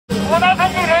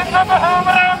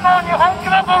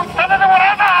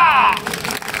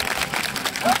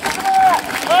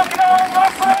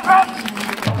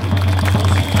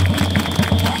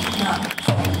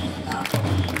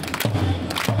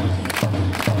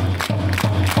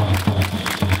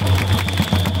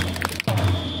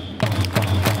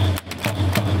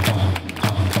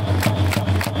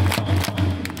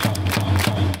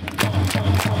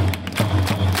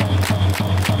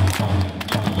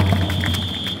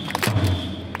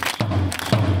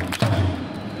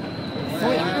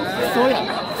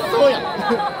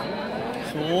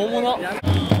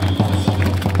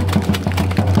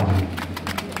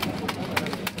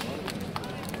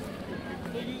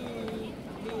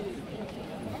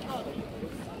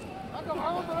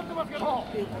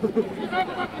小さい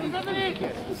ことは気にせずに考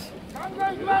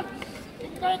えいきます。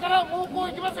1回から猛攻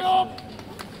いきますよ。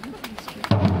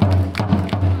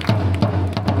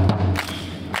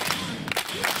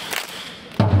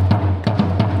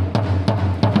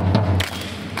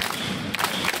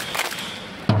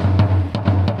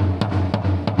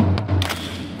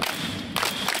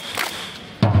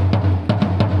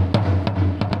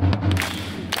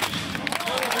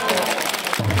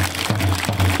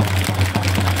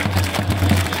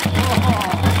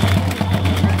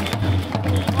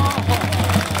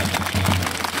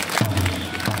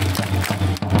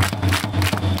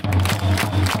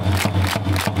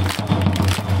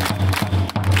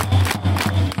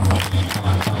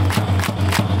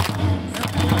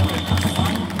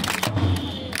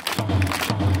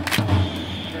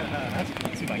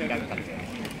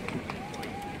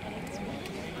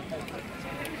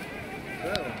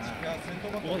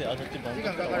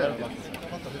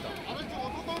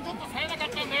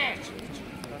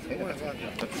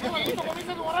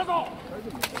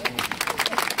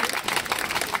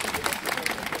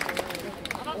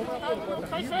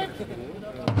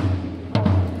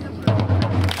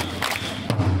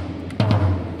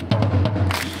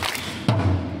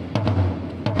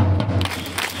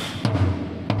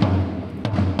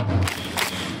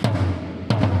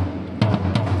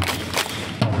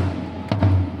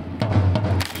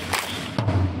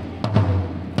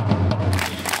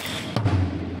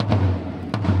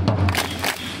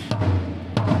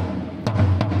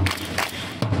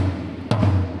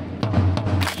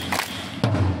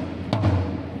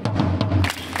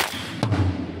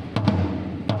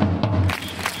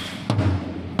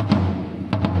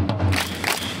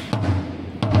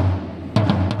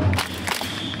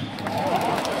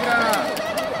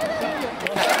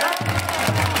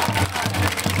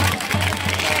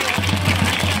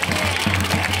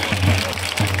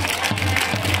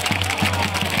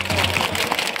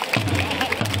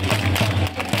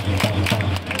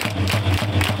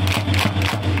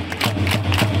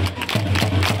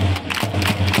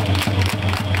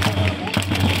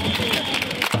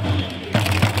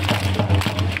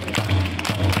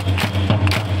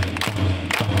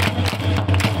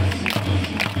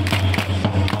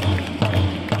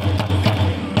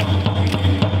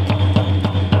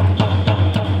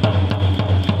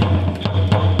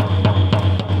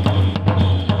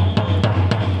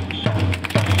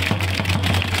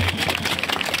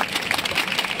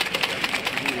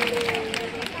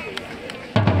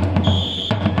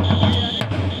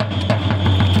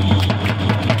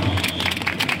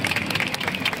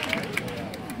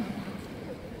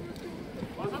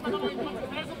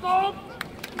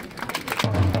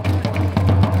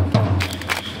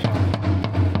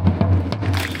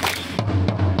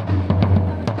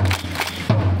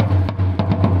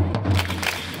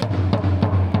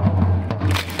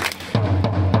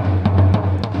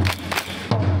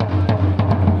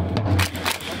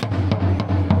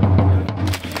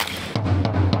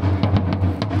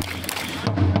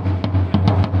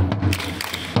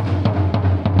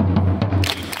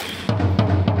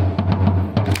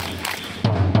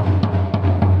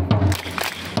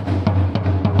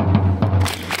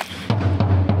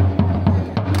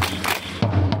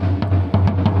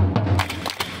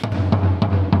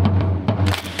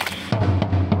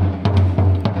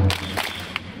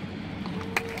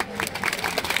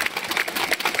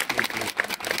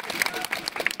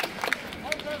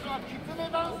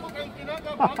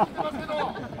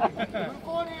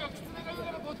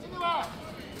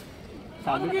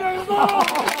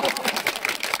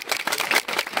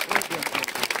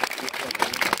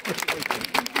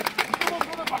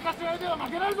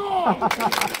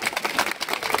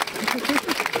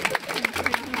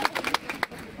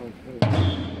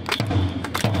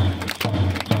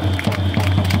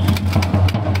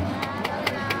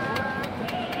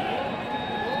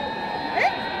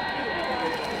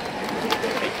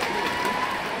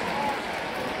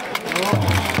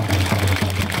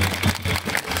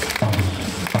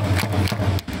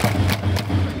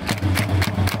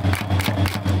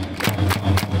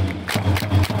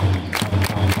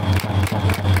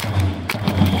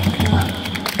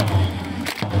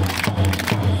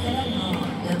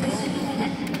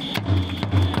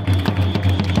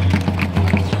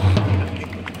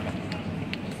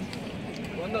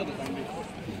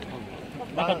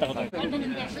なかったこと。だっ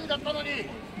たのに。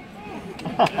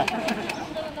な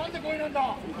んで5位なん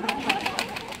だ。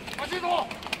おかしいぞ。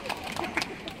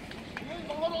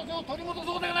バファローズを取り戻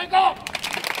そうではないか。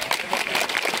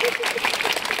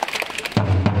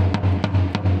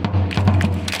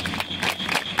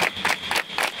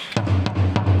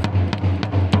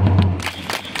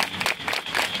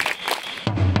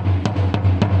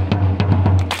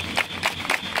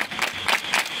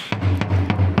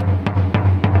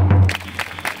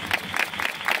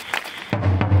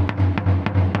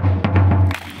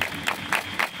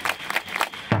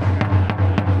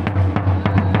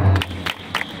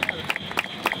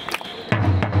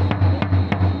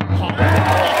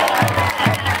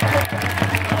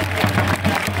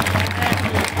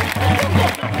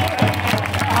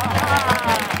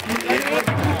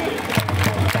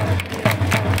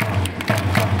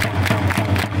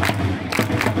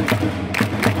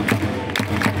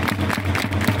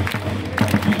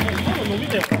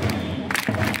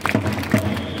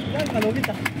伸び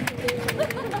た。も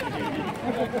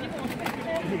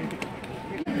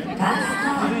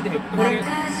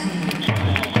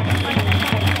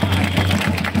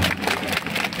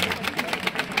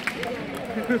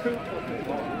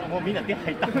うみんな手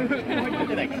入った。入って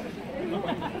ないから。去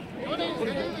年セ・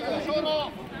リーグ優勝のヤ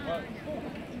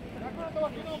クルトは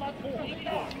昨日負けてい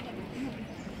た。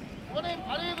去年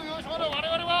パ・リーグ優勝の我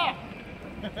々は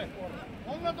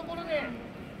こんなところではっ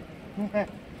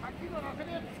きりと出せ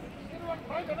るやつしてるわけ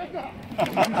ないじゃないか。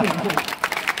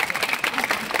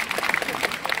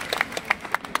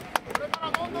これか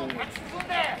らどんどん勝ち進ん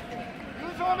で優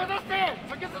勝を目指して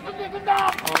突き進んでいくんだ。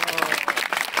サ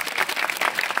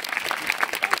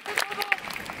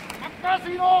ッカー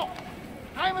水の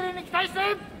タイムリーに期待して。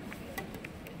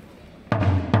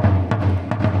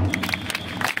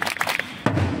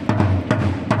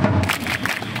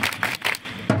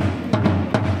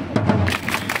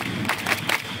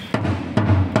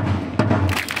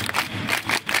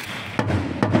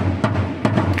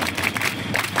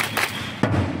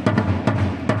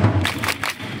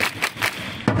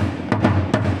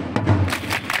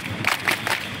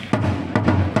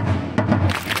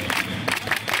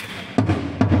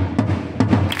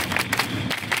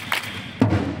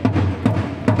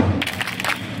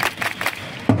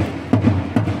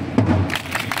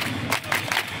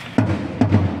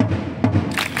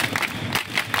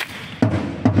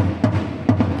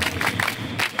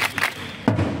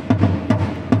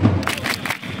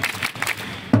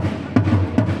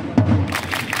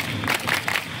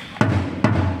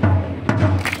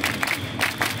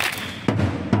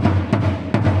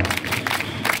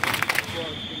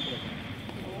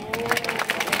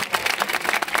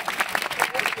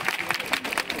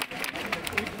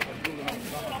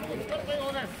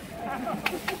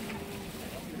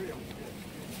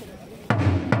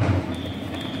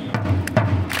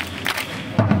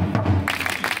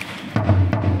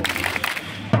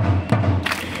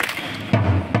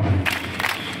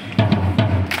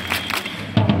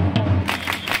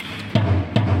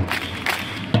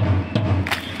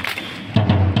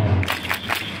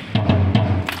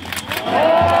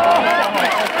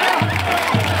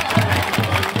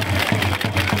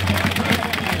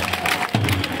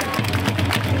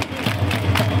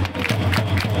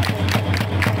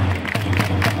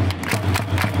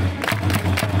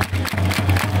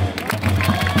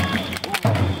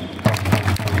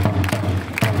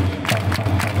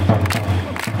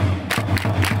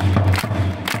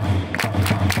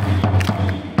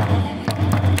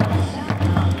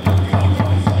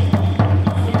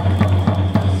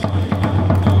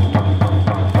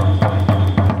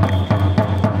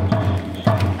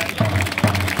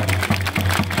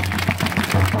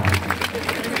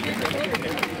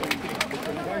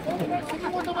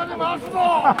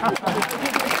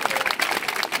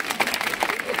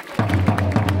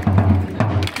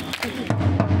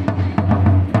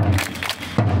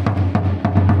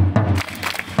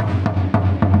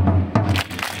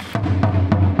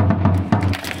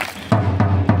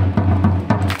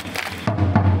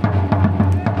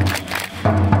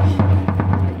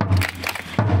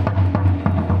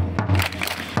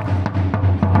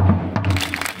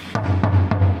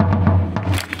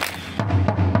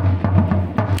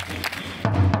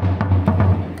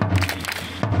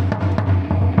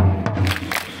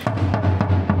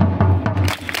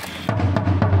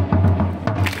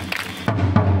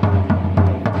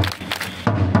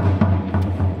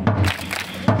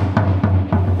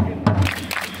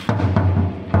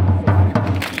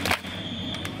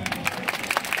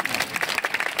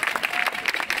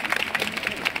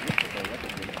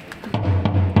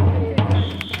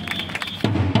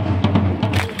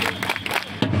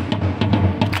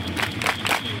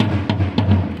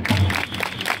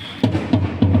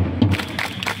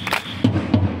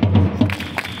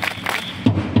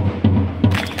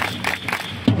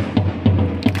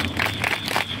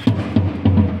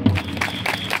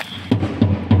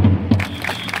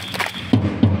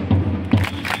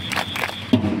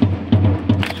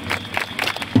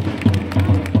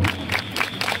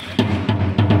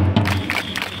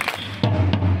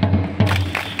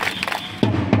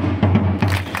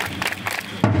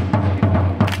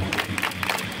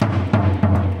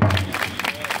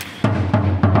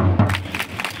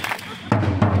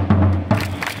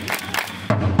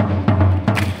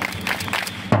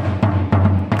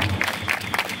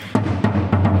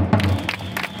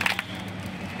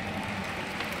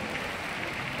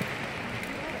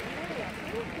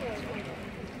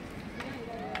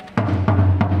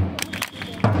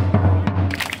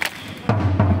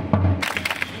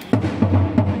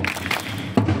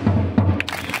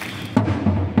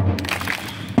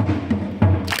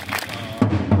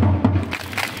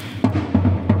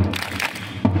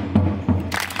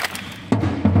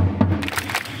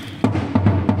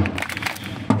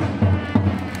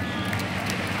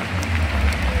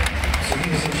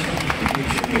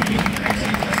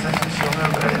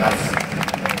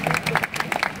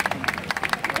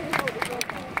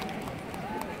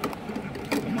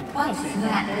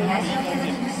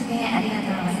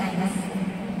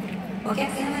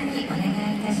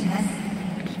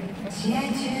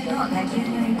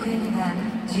行には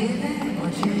十分ご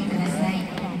注意ください。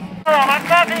マッ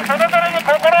カーシーそれぞれに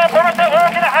心を込めて大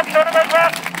きな拍手をお願いし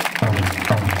ます。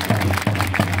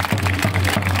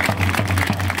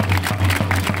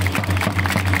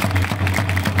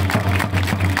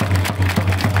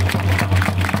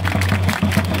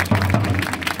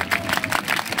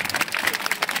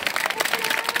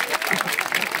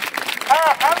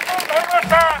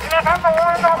皆さんの応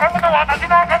援のおかげと私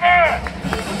のおかげ、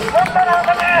本当のお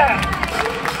かげ、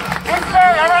ピッチャ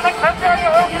ー山崎さんに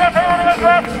大きな声をお願いし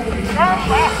ます。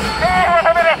声援は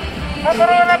ダメです。心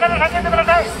の中で叫んでくだ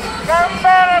さい。頑張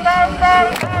れ頑張れ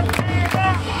3チーム。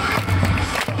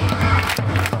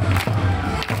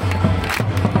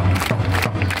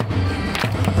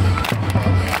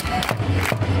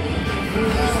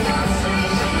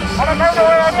この回の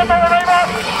応援ありがとうございま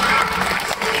す。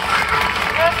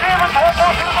チーム投稿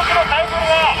するときのタイトル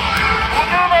は50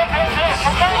番先生初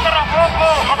回から猛攻、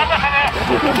わかりました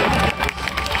ね。